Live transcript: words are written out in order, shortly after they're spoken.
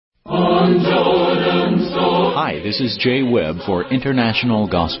Hi, this is Jay Webb for International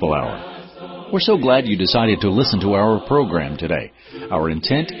Gospel Hour. We're so glad you decided to listen to our program today. Our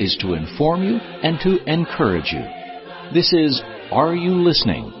intent is to inform you and to encourage you. This is Are You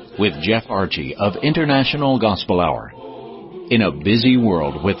Listening? With Jeff Archie of International Gospel Hour. In a busy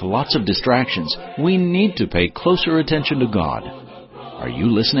world with lots of distractions, we need to pay closer attention to God. Are you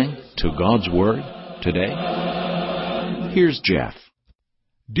listening to God's Word today? Here's Jeff.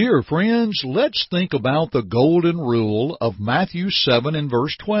 Dear friends, let's think about the golden rule of Matthew 7 and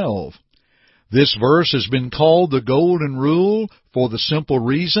verse 12. This verse has been called the golden rule for the simple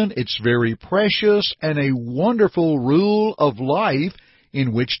reason it's very precious and a wonderful rule of life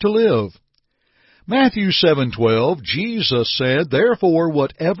in which to live. Matthew 7:12, Jesus said, "Therefore,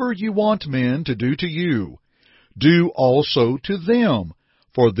 whatever you want men to do to you, do also to them,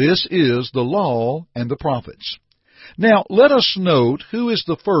 for this is the law and the prophets." Now, let us note who is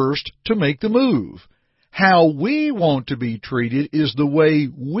the first to make the move. How we want to be treated is the way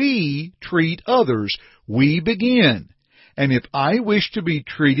we treat others. We begin. And if I wish to be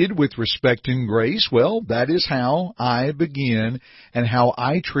treated with respect and grace, well, that is how I begin and how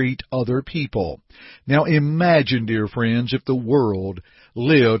I treat other people. Now imagine, dear friends, if the world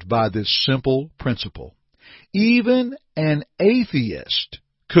lived by this simple principle. Even an atheist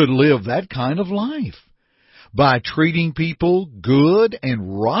could live that kind of life by treating people good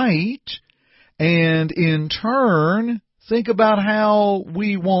and right, and in turn, think about how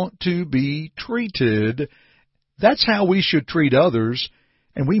we want to be treated. That's how we should treat others,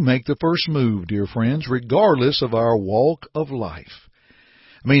 and we make the first move, dear friends, regardless of our walk of life.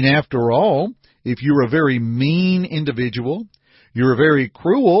 I mean, after all, if you're a very mean individual, you're very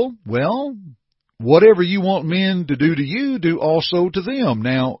cruel, well, whatever you want men to do to you, do also to them.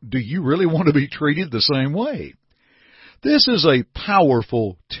 Now, do you really want to be treated the same way? This is a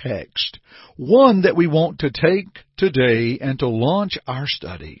powerful text, one that we want to take today and to launch our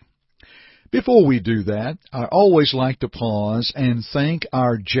study. Before we do that, I always like to pause and thank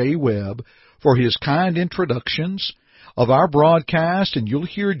our Jay Webb for his kind introductions of our broadcast, and you'll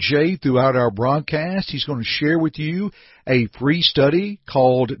hear Jay throughout our broadcast. He's going to share with you a free study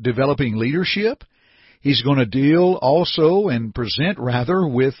called Developing Leadership. He's going to deal also and present rather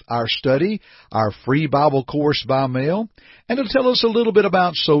with our study, our free Bible course by mail, and he'll tell us a little bit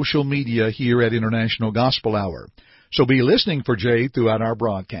about social media here at International Gospel Hour. So be listening for Jay throughout our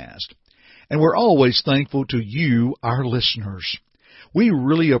broadcast. And we're always thankful to you, our listeners. We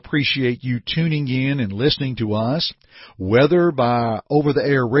really appreciate you tuning in and listening to us, whether by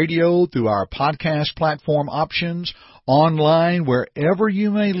over-the-air radio, through our podcast platform options, online, wherever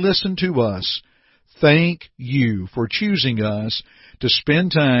you may listen to us. Thank you for choosing us to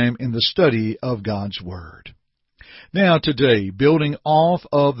spend time in the study of God's Word. Now today, building off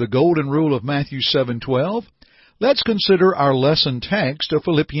of the golden rule of Matthew 7:12, let's consider our lesson text of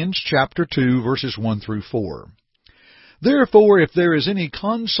Philippians chapter 2, verses 1 through 4. Therefore, if there is any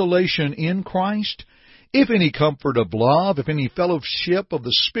consolation in Christ, if any comfort of love, if any fellowship of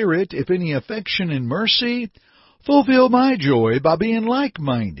the Spirit, if any affection and mercy, fulfill my joy by being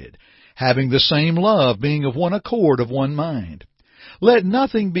like-minded, having the same love, being of one accord, of one mind. Let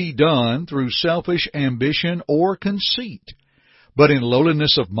nothing be done through selfish ambition or conceit, but in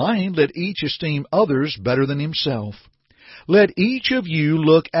lowliness of mind let each esteem others better than himself. Let each of you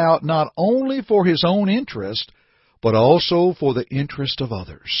look out not only for his own interest, but also for the interest of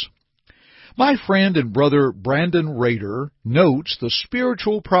others. My friend and brother Brandon Rader notes the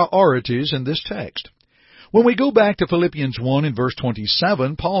spiritual priorities in this text. When we go back to Philippians 1 and verse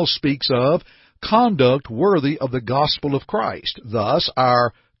 27, Paul speaks of conduct worthy of the gospel of Christ. Thus,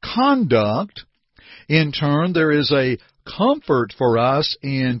 our conduct, in turn, there is a comfort for us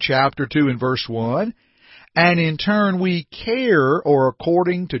in chapter 2 and verse 1, and in turn we care, or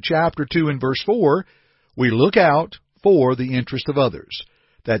according to chapter 2 and verse 4, we look out for the interest of others.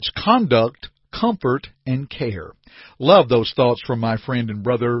 That's conduct, comfort, and care. Love those thoughts from my friend and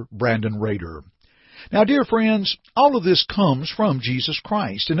brother Brandon Rader. Now, dear friends, all of this comes from Jesus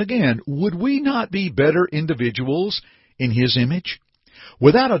Christ. And again, would we not be better individuals in His image?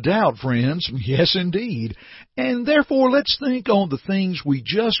 Without a doubt, friends, yes indeed. And therefore, let's think on the things we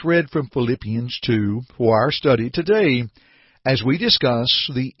just read from Philippians 2 for our study today as we discuss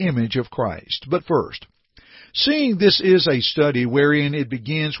the image of Christ. But first, seeing this is a study wherein it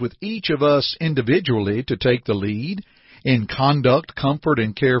begins with each of us individually to take the lead in conduct, comfort,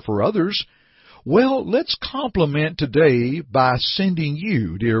 and care for others, well, let's complement today by sending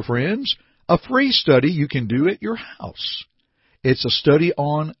you, dear friends, a free study you can do at your house. It's a study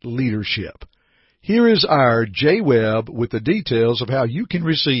on leadership. Here is our J. Webb with the details of how you can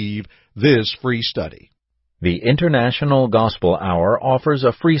receive this free study. The International Gospel Hour offers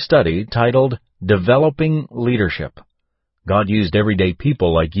a free study titled Developing Leadership. God used everyday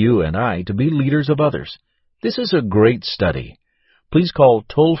people like you and I to be leaders of others. This is a great study. Please call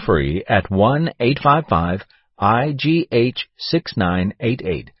toll-free at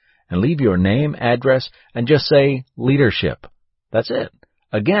 1-855-IGH-6988 and leave your name, address, and just say Leadership. That's it.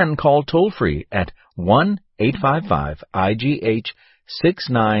 Again, call toll-free at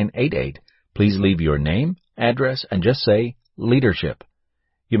 1-855-IGH-6988. Please leave your name, address, and just say Leadership.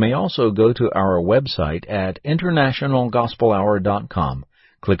 You may also go to our website at internationalgospelhour.com.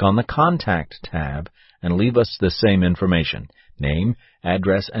 Click on the Contact tab and leave us the same information, name,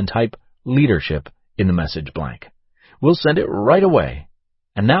 address, and type Leadership in the message blank. We'll send it right away.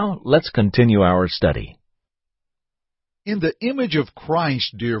 And now, let's continue our study. In the image of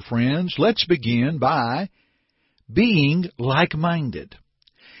Christ, dear friends, let's begin by being like-minded.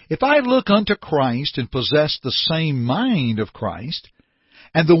 If I look unto Christ and possess the same mind of Christ,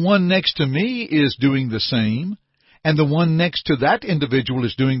 and the one next to me is doing the same, and the one next to that individual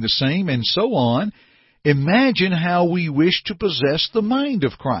is doing the same, and so on, imagine how we wish to possess the mind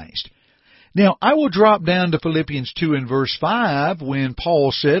of Christ. Now, I will drop down to Philippians 2 and verse 5 when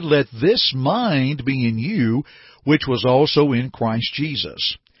Paul said, "Let this mind be in you, which was also in Christ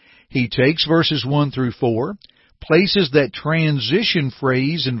Jesus." He takes verses 1 through 4, places that transition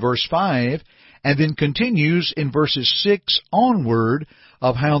phrase in verse 5, and then continues in verses 6 onward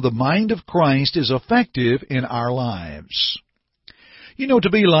of how the mind of Christ is effective in our lives. You know, to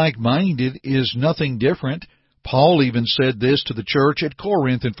be like-minded is nothing different. Paul even said this to the church at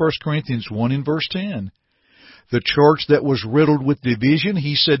Corinth in 1 Corinthians 1 and verse 10. The church that was riddled with division,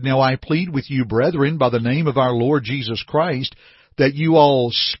 he said, "Now I plead with you, brethren, by the name of our Lord Jesus Christ, that you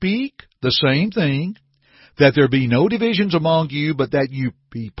all speak the same thing, that there be no divisions among you, but that you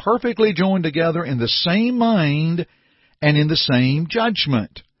be perfectly joined together in the same mind and in the same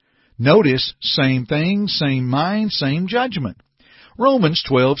judgment." Notice, same thing, same mind, same judgment. Romans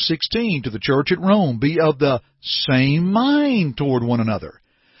 12:16 to the church at Rome, "Be of the same mind toward one another.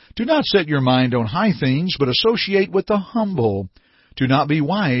 Do not set your mind on high things, but associate with the humble. Do not be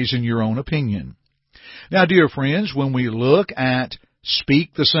wise in your own opinion." Now, dear friends, when we look at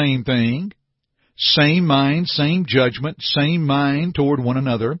speak the same thing, same mind, same judgment, same mind toward one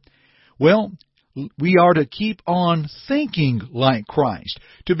another, well, we are to keep on thinking like Christ,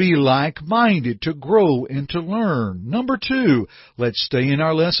 to be like-minded, to grow and to learn. Number 2, let's stay in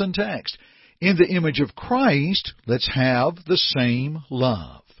our lesson text. In the image of Christ, let's have the same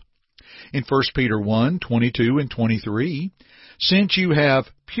love. In 1 Peter 1:22 and 23, "Since you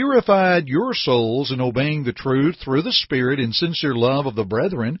have purified your souls in obeying the truth through the Spirit in sincere love of the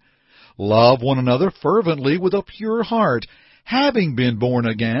brethren, love one another fervently with a pure heart, having been born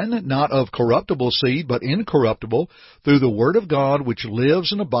again, not of corruptible seed, but incorruptible, through the Word of God which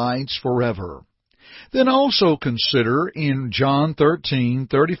lives and abides forever." Then also consider in John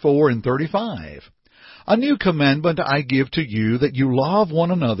 13:34 and 35, "A new commandment I give to you, that you love one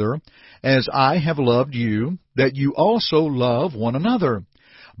another, as I have loved you, that you also love one another.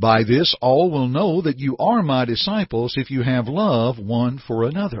 By this all will know that you are my disciples, if you have love one for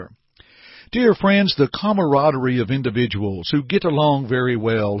another." Dear friends, the camaraderie of individuals who get along very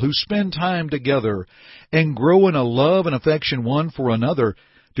well, who spend time together, and grow in a love and affection one for another,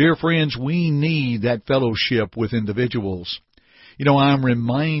 dear friends, we need that fellowship with individuals. You know, I'm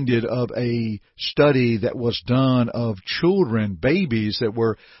reminded of a study that was done of children, babies that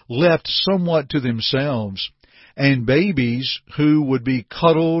were left somewhat to themselves, and babies who would be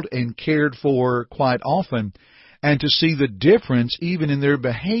cuddled and cared for quite often, and to see the difference even in their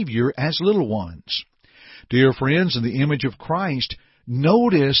behavior as little ones. Dear friends, in the image of Christ,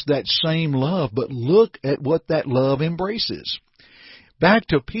 notice that same love, but look at what that love embraces. Back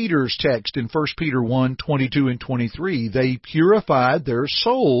to Peter's text in 1 Peter 1:22 and 23, "They purified their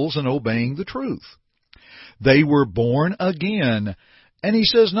souls in obeying the truth. They were born again." And he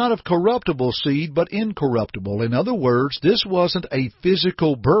says, not of corruptible seed, but incorruptible. In other words, this wasn't a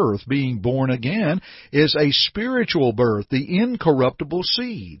physical birth. Being born again is a spiritual birth, the incorruptible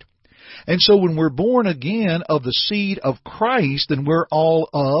seed. And so when we're born again of the seed of Christ, then we're all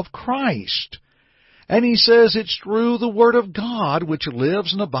of Christ. And he says it's through the Word of God which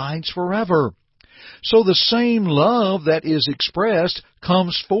lives and abides forever. So the same love that is expressed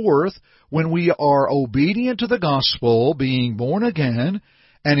comes forth when we are obedient to the gospel, being born again,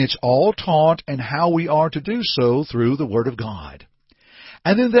 and it's all taught and how we are to do so through the Word of God.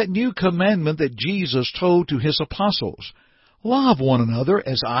 And then that new commandment that Jesus told to His apostles, Love one another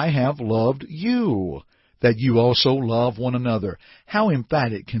as I have loved you, that you also love one another. How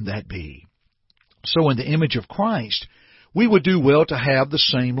emphatic can that be? So in the image of Christ, we would do well to have the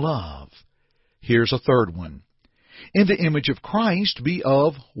same love. Here's a third one. In the image of Christ, be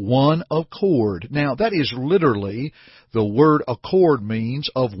of one accord. Now, that is literally, the word accord means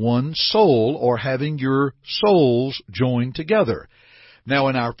of one soul, or having your souls joined together. Now,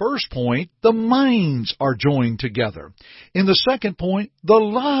 in our first point, the minds are joined together. In the second point, the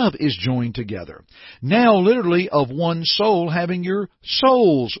love is joined together. Now, literally, of one soul, having your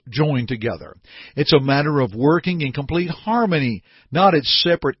souls joined together. It's a matter of working in complete harmony, not as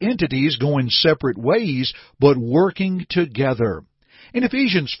separate entities going separate ways, but working together. In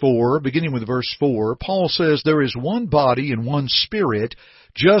Ephesians 4, beginning with verse 4, Paul says, "There is one body and one Spirit,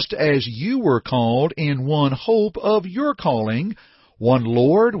 just as you were called in one hope of your calling, one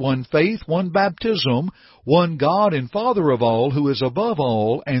Lord, one faith, one baptism, one God and Father of all, who is above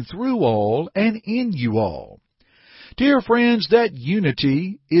all, and through all, and in you all." Dear friends, that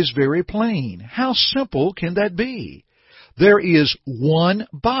unity is very plain. How simple can that be? There is one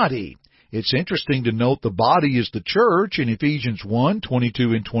body. It's interesting to note the body is the church in Ephesians 1,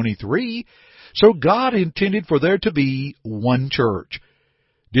 22 and 23. So God intended for there to be one church.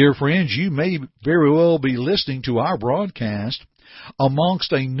 Dear friends, you may very well be listening to our broadcast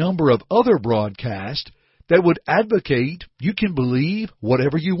amongst a number of other broadcasts that would advocate you can believe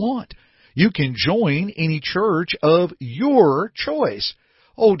whatever you want. You can join any church of your choice.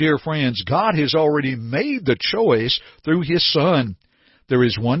 Oh, dear friends, God has already made the choice through His Son. There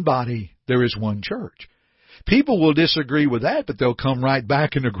is one body. There is one church. People will disagree with that, but they'll come right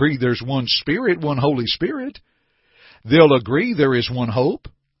back and agree there's one Spirit, one Holy Spirit. They'll agree there is one hope.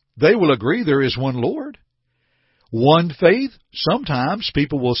 They will agree there is one Lord. One faith. Sometimes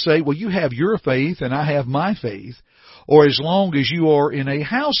people will say, well, you have your faith and I have my faith. Or as long as you are in a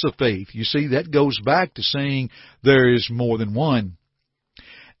house of faith. You see, that goes back to saying there is more than one.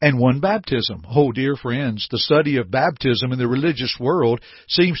 And one baptism. Oh, dear friends, the study of baptism in the religious world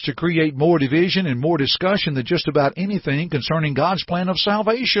seems to create more division and more discussion than just about anything concerning God's plan of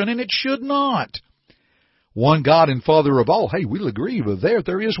salvation, and it should not. One God and Father of all. Hey, we'll agree with that.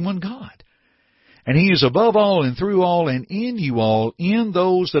 There is one God. And He is above all and through all and in you all, in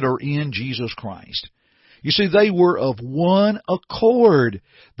those that are in Jesus Christ. You see, they were of one accord.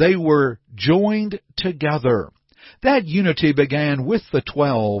 They were joined together. That unity began with the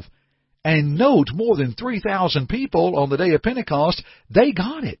 12. And note, more than 3,000 people on the day of Pentecost, they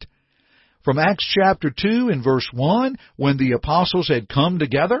got it. From Acts chapter 2 and verse 1, when the apostles had come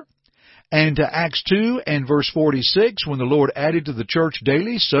together, and to Acts 2 and verse 46, when the Lord added to the church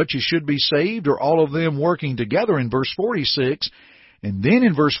daily such as should be saved, or all of them working together in verse 46. And then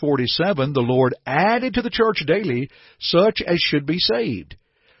in verse 47, the Lord added to the church daily such as should be saved.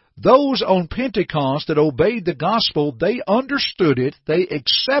 Those on Pentecost that obeyed the gospel, they understood it, they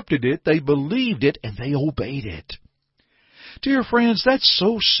accepted it, they believed it, and they obeyed it. Dear friends, that's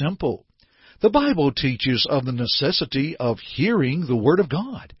so simple. The Bible teaches of the necessity of hearing the Word of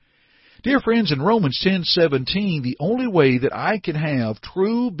God. Dear friends, in Romans 10:17, the only way that I can have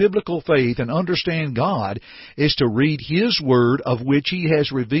true biblical faith and understand God is to read His Word, of which He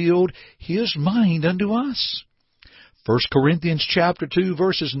has revealed His mind unto us. 1 Corinthians chapter 2,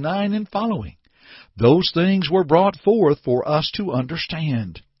 verses 9 and following. Those things were brought forth for us to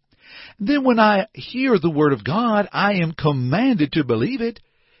understand. Then when I hear the Word of God, I am commanded to believe it.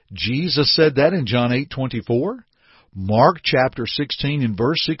 Jesus said that in John 8:24. Mark chapter 16 and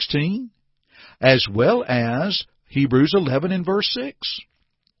verse 16, as well as Hebrews 11 and verse 6.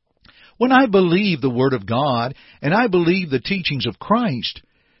 When I believe the Word of God and I believe the teachings of Christ,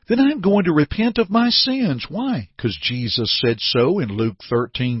 then I'm going to repent of my sins. Why? Because Jesus said so in Luke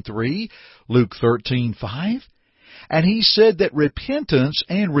 13:3, Luke 13:5. And He said that repentance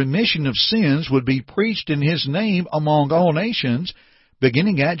and remission of sins would be preached in His name among all nations,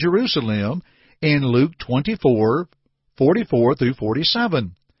 beginning at Jerusalem, in Luke 24:44 through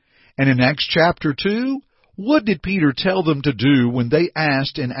 47. And in Acts chapter 2, what did Peter tell them to do when they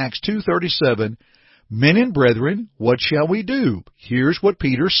asked in Acts 2:37, "Men and brethren, what shall we do?" Here's what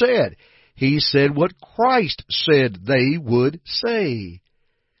Peter said. He said what Christ said they would say.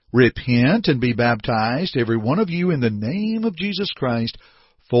 Repent and be baptized, every one of you, in the name of Jesus Christ,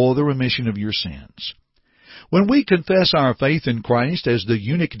 for the remission of your sins. When we confess our faith in Christ, as the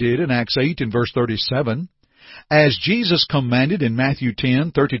eunuch did in Acts 8 and verse 37, as Jesus commanded in Matthew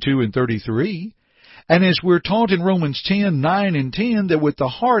 10:32 and 33, and as we're taught in Romans 10:9 and 10, that with the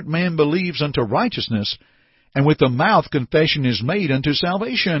heart man believes unto righteousness, and with the mouth confession is made unto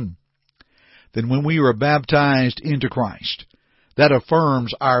salvation. Then when we are baptized into Christ, that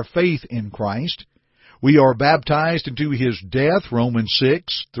affirms our faith in Christ. We are baptized into His death, Romans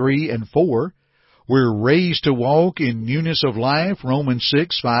 6, 3 and 4. We're raised to walk in newness of life, Romans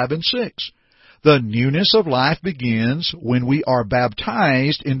 6, 5 and 6. The newness of life begins when we are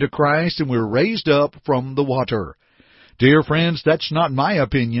baptized into Christ and we're raised up from the water. Dear friends, that's not my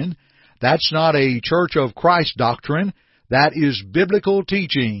opinion. That's not a Church of Christ doctrine. That is biblical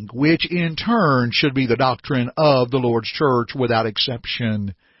teaching, which in turn should be the doctrine of the Lord's church without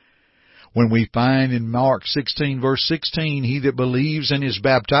exception. When we find in Mark 16, verse 16, he that believes and is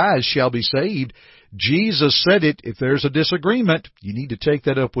baptized shall be saved, Jesus said it. If there's a disagreement, you need to take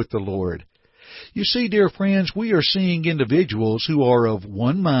that up with the Lord. You see, dear friends, we are seeing individuals who are of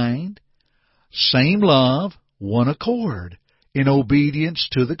one mind, same love, one accord, in obedience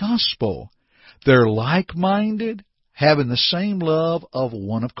to the gospel. They're like-minded, having the same love of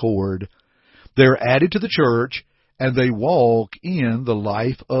one accord. They're added to the church, and they walk in the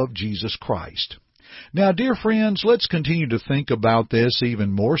life of Jesus Christ. Now, dear friends, let's continue to think about this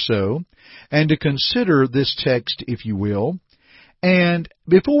even more so, and to consider this text, if you will. And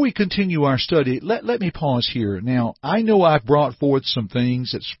before we continue our study, let me pause here. Now, I know I've brought forth some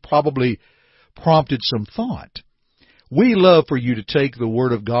things that's probably prompted some thought. We love for you to take the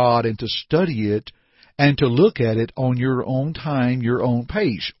Word of God and to study it and to look at it on your own time, your own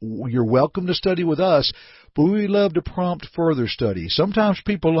pace. You're welcome to study with us, but we love to prompt further study. Sometimes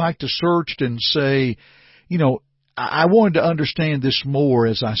people like to search and say, I wanted to understand this more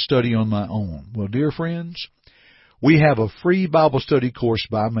as I study on my own. Well, dear friends, we have a free Bible study course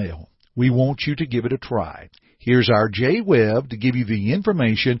by mail. We want you to give it a try. Here's our J. Webb to give you the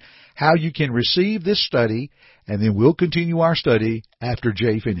information how you can receive this study, and then we'll continue our study after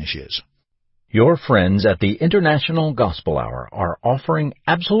Jay finishes. Your friends at the International Gospel Hour are offering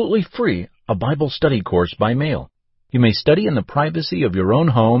absolutely free a Bible study course by mail. You may study in the privacy of your own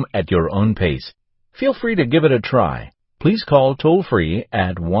home at your own pace. Feel free to give it a try. Please call toll-free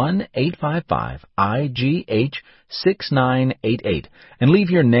at 1-855-IGH-6988 and leave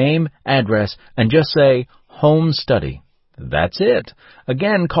your name, address, and just say, Home Study. That's it.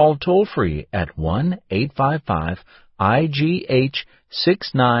 Again, call toll-free at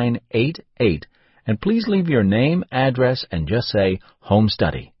 1-855-IGH-6988 and please leave your name, address, and just say, Home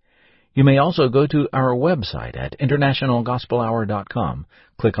Study. You may also go to our website at internationalgospelhour.com,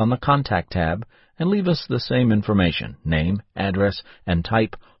 click on the Contact tab, and leave us the same information, name, address, and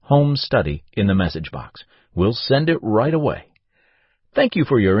type Home Study in the message box. We'll send it right away. Thank you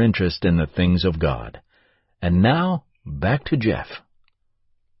for your interest in the things of God. And now, back to Jeff.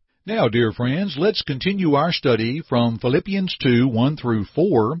 Now, dear friends, let's continue our study from Philippians 2, 1 through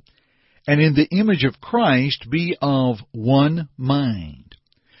 4, and in the image of Christ be of one mind.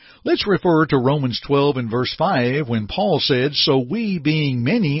 Let's refer to Romans 12 and verse 5 when Paul said, So we, being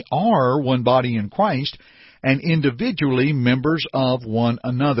many, are one body in Christ, and individually members of one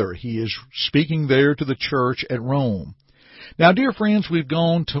another. He is speaking there to the church at Rome. Now, dear friends, we've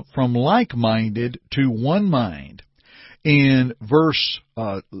gone from like-minded to one mind. In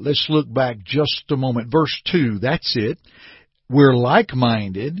let's look back just a moment. Verse 2, that's it. We're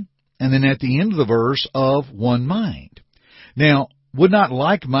like-minded, and then at the end of the verse, of one mind. Now, would not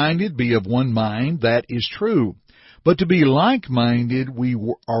like-minded be of one mind? That is true. But to be like-minded, we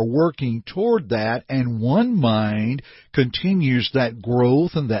are working toward that, and one mind continues that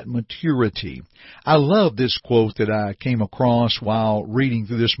growth and that maturity. I love this quote that I came across while reading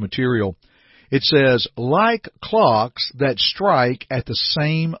through this material. It says, like clocks that strike at the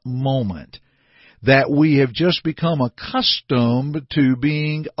same moment, that we have just become accustomed to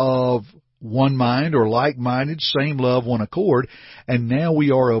being of one mind or like-minded, same love, one accord, and now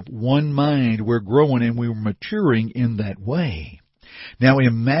we are of one mind. We're growing and we're maturing in that way. Now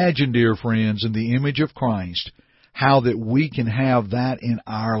imagine, dear friends, in the image of Christ, how that we can have that in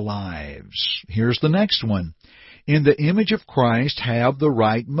our lives. Here's the next one. In the image of Christ, have the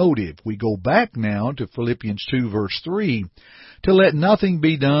right motive. We go back now to Philippians 2, verse 3. To let nothing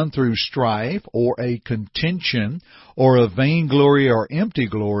be done through strife or a contention or a vainglory or empty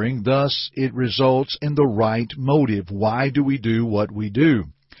glorying. Thus it results in the right motive. Why do we do what we do?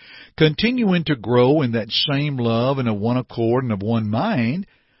 Continuing to grow in that same love and of one accord and of one mind,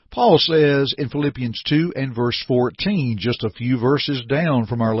 Paul says in Philippians 2 and verse 14, just a few verses down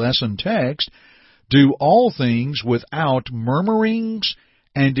from our lesson text, do all things without murmurings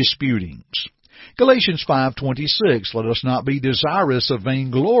and disputings. Galatians 5:26, let us not be desirous of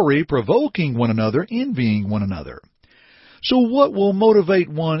vainglory, provoking one another, envying one another. So what will motivate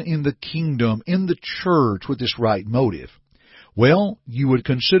one in the kingdom, in the church, with this right motive? Well, you would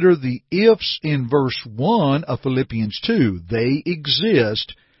consider the ifs in verse 1 of Philippians 2. They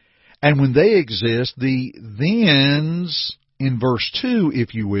exist. And when they exist, the thens in verse 2,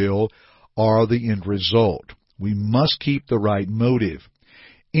 if you will, are the end result. We must keep the right motive.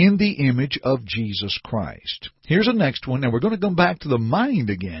 In the image of Jesus Christ. Here's the next one. Now we're going to come back to the mind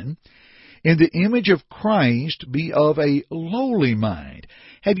again. In the image of Christ, be of a lowly mind.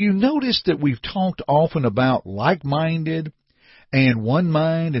 Have you noticed that we've talked often about like-minded and one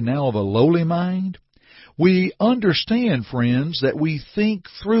mind and now of a lowly mind? We understand, friends, that we think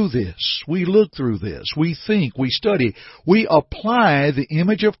through this. We look through this. We think. We study. We apply the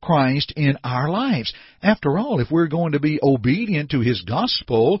image of Christ in our lives. After all, if we're going to be obedient to His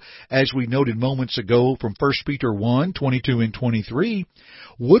gospel, as we noted moments ago from 1 Peter 1, 22 and 23,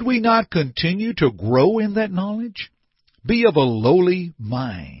 would we not continue to grow in that knowledge? Be of a lowly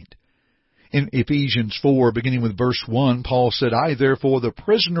mind. In Ephesians 4, beginning with verse 1, Paul said, I, therefore, the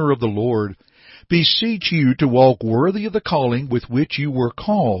prisoner of the Lord, beseech you to walk worthy of the calling with which you were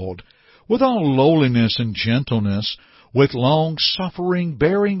called, with all lowliness and gentleness, with long-suffering,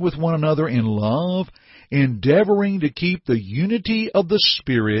 bearing with one another in love, endeavoring to keep the unity of the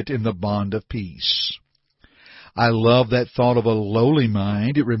Spirit in the bond of peace. I love that thought of a lowly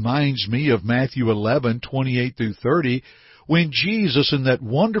mind. It reminds me of Matthew 11:28 through 30, when Jesus in that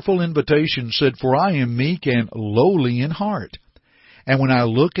wonderful invitation said, For I am meek and lowly in heart. And when I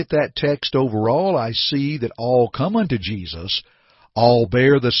look at that text overall, I see that all come unto Jesus, all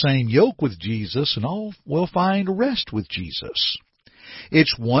bear the same yoke with Jesus, and all will find rest with Jesus.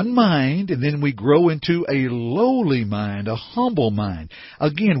 It's one mind, and then we grow into a lowly mind, a humble mind.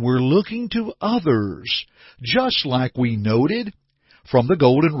 Again, we're looking to others, just like we noted from the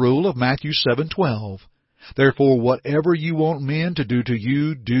golden rule of Matthew 7:12. Therefore, whatever you want men to do to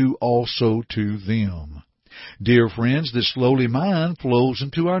you, do also to them. Dear friends, this lowly mind flows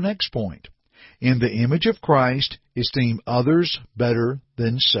into our next point. In the image of Christ, esteem others better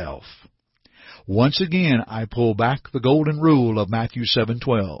than self. Once again, I pull back the golden rule of Matthew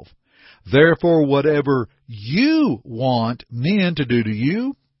 7:12. Therefore, whatever you want men to do to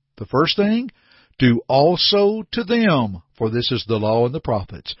you, the first thing, do also to them, for this is the law and the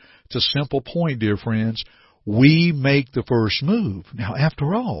prophets. It's a simple point, dear friends. We make the first move. Now,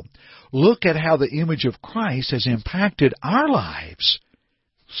 after all, look at how the image of Christ has impacted our lives.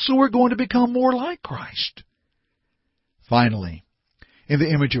 So we're going to become more like Christ. Finally, in the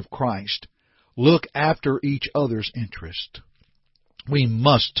image of Christ, look after each other's interest. We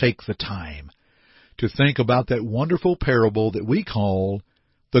must take the time to think about that wonderful parable that we call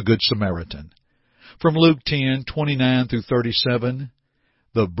the Good Samaritan. From Luke 10:29 through 37,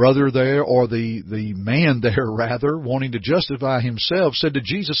 the brother there, or the man there rather, wanting to justify himself, said to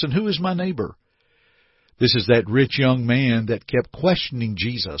Jesus, And who is my neighbor? This is that rich young man that kept questioning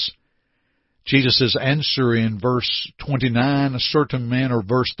Jesus. Jesus' answer in verse 29, a certain man, or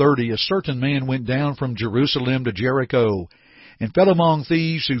verse 30, a certain man went down from Jerusalem to Jericho, and fell among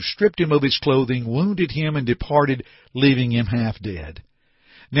thieves who stripped him of his clothing, wounded him, and departed, leaving him half dead.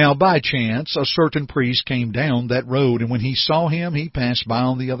 Now by chance a certain priest came down that road, and when he saw him, he passed by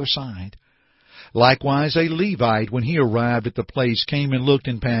on the other side. Likewise a Levite, when he arrived at the place, came and looked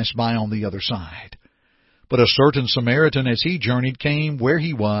and passed by on the other side. But a certain Samaritan, as he journeyed, came where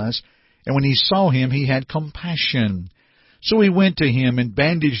he was, and when he saw him, he had compassion. So he went to him and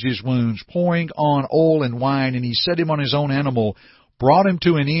bandaged his wounds, pouring on oil and wine, and he set him on his own animal, brought him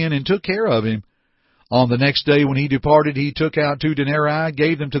to an inn, and took care of him. On the next day when he departed, he took out 2 denarii,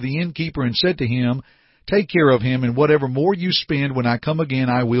 gave them to the innkeeper, and said to him, Take care of him, and whatever more you spend, when I come again,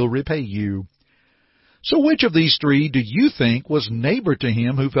 I will repay you. So which of these 3 do you think was neighbor to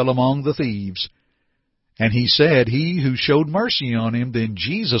him who fell among the thieves? And he said, He who showed mercy on him. Then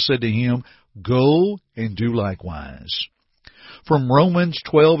Jesus said to him, Go and do likewise. From Romans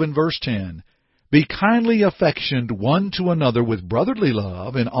 12 and verse 10, Be kindly affectioned one to another with brotherly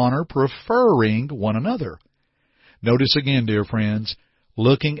love and honor, preferring one another. Notice again, dear friends,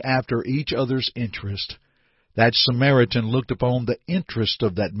 looking after each other's interest. That Samaritan looked upon the interest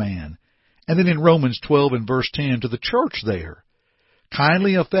of that man. And then in Romans 12 and verse 10, to the church there,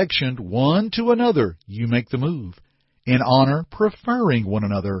 kindly affectioned one to another, you make the move. In honor, preferring one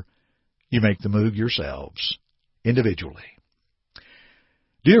another, you make the move yourselves, individually.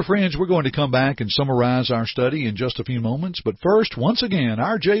 Dear friends, we're going to come back and summarize our study in just a few moments. But first, once again,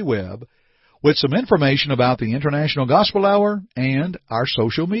 our Jay Webb with some information about the International Gospel Hour and our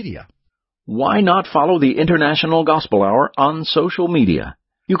social media. Why not follow the International Gospel Hour on social media?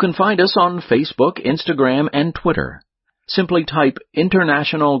 You can find us on Facebook, Instagram, and Twitter. Simply type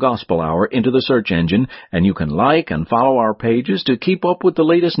International Gospel Hour into the search engine, and you can like and follow our pages to keep up with the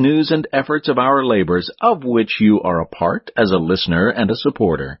latest news and efforts of our labors, of which you are a part as a listener and a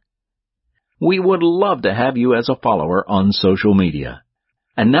supporter. We would love to have you as a follower on social media.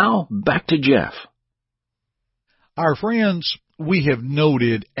 And now, back to Jeff. Our friends, we have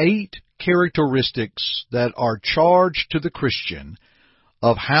noted 8 characteristics that are charged to the Christian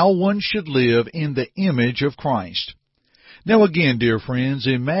of how one should live in the image of Christ. Now again, dear friends,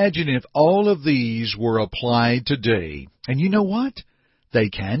 imagine if all of these were applied today. And you know what? They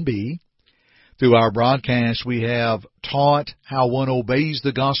can be. Through our broadcast, we have taught how one obeys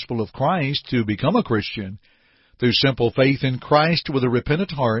the gospel of Christ to become a Christian through simple faith in Christ with a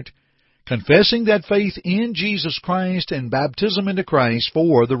repentant heart, confessing that faith in Jesus Christ and baptism into Christ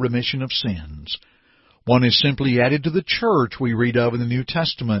for the remission of sins. One is simply added to the church we read of in the New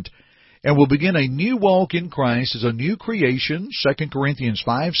Testament, and will begin a new walk in Christ as a new creation, 2 Corinthians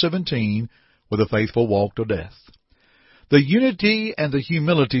 5:17, with a faithful walk to death. The unity and the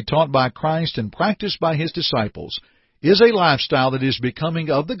humility taught by Christ and practiced by His disciples is a lifestyle that is becoming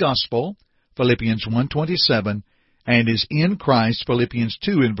of the gospel, Philippians 1:27, and is in Christ, Philippians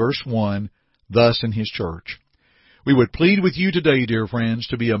 2 in verse 1, thus in His church. We would plead with you today, dear friends,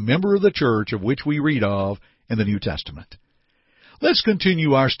 to be a member of the church of which we read of in the New Testament. Let's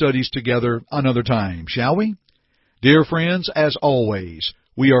continue our studies together another time, shall we? Dear friends, as always,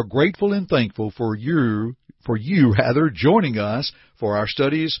 we are grateful and thankful for you joining us for our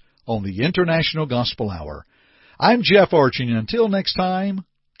studies on the International Gospel Hour. I'm Jeff Archie, and until next time,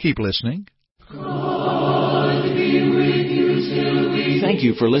 keep listening. Thank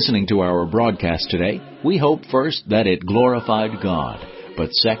you for listening to our broadcast today. We hope first that it glorified God,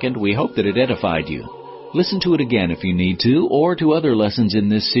 but second, we hope that it edified you. Listen to it again if you need to, or to other lessons in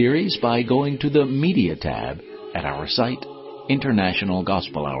this series by going to the Media tab at our site,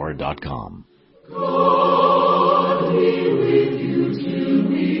 internationalgospelhour.com.